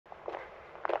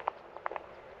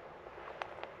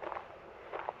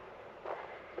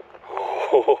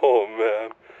Oh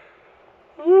man.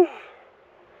 Whew.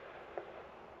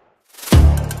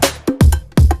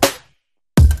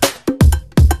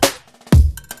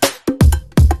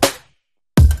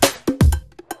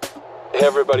 Hey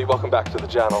everybody, welcome back to the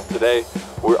channel. Today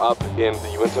we're up in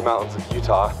the Uinta Mountains of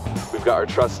Utah. We've got our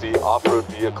trusty off-road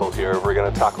vehicle here. We're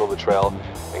gonna tackle the trail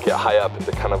and get high up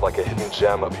into kind of like a hidden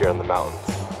gem up here in the mountains.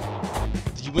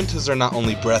 The Uintas are not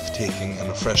only breathtaking and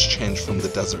a fresh change from the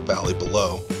desert valley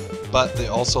below, but they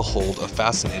also hold a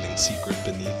fascinating secret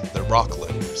beneath their rock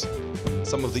layers,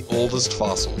 some of the oldest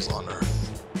fossils on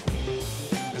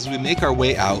Earth. As we make our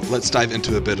way out, let's dive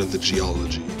into a bit of the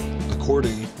geology.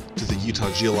 According to the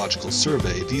Utah Geological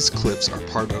Survey, these cliffs are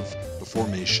part of a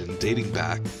formation dating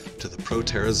back to the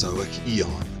Proterozoic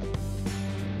eon.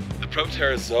 The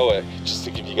Proterozoic, just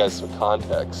to give you guys some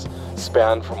context,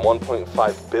 spanned from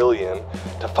 1.5 billion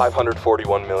to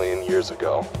 541 million years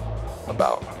ago,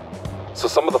 about. So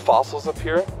some of the fossils up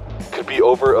here could be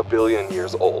over 1 billion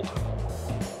years old.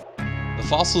 The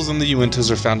fossils in the Uintas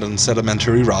are found in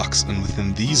sedimentary rocks, and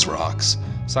within these rocks,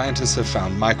 scientists have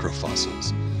found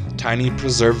microfossils, tiny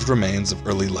preserved remains of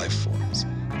early life forms.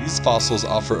 These fossils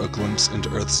offer a glimpse into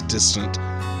Earth's distant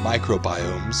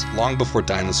microbiomes long before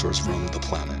dinosaurs roamed the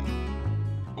planet.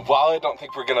 While I don't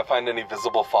think we're going to find any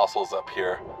visible fossils up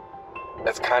here,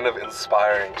 it's kind of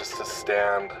inspiring just to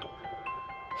stand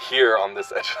here on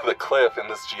this edge of the cliff in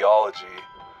this geology,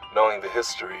 knowing the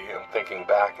history and thinking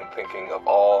back and thinking of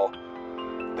all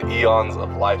the eons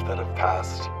of life that have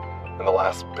passed in the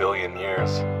last billion years.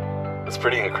 It's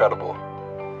pretty incredible.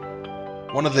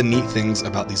 One of the neat things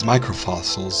about these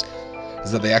microfossils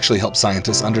is that they actually help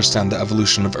scientists understand the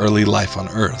evolution of early life on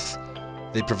Earth.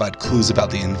 They provide clues about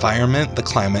the environment, the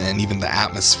climate, and even the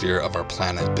atmosphere of our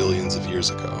planet billions of years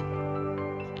ago.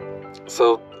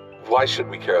 So, why should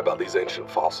we care about these ancient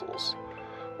fossils?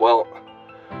 Well,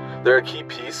 they're a key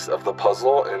piece of the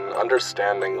puzzle in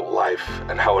understanding life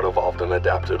and how it evolved and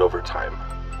adapted over time.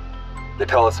 They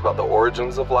tell us about the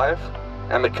origins of life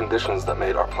and the conditions that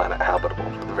made our planet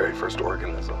habitable for the very first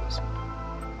organisms.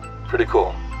 Pretty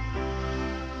cool.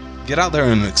 Get out there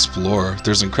and explore.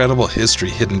 There's incredible history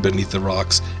hidden beneath the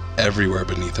rocks everywhere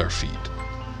beneath our feet.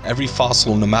 Every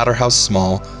fossil, no matter how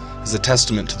small, is a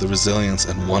testament to the resilience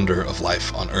and wonder of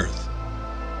life on Earth.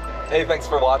 Hey, thanks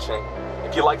for watching.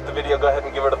 If you liked the video, go ahead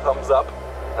and give it a thumbs up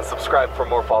and subscribe for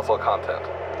more fossil content.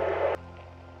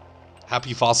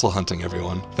 Happy fossil hunting,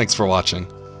 everyone. Thanks for watching.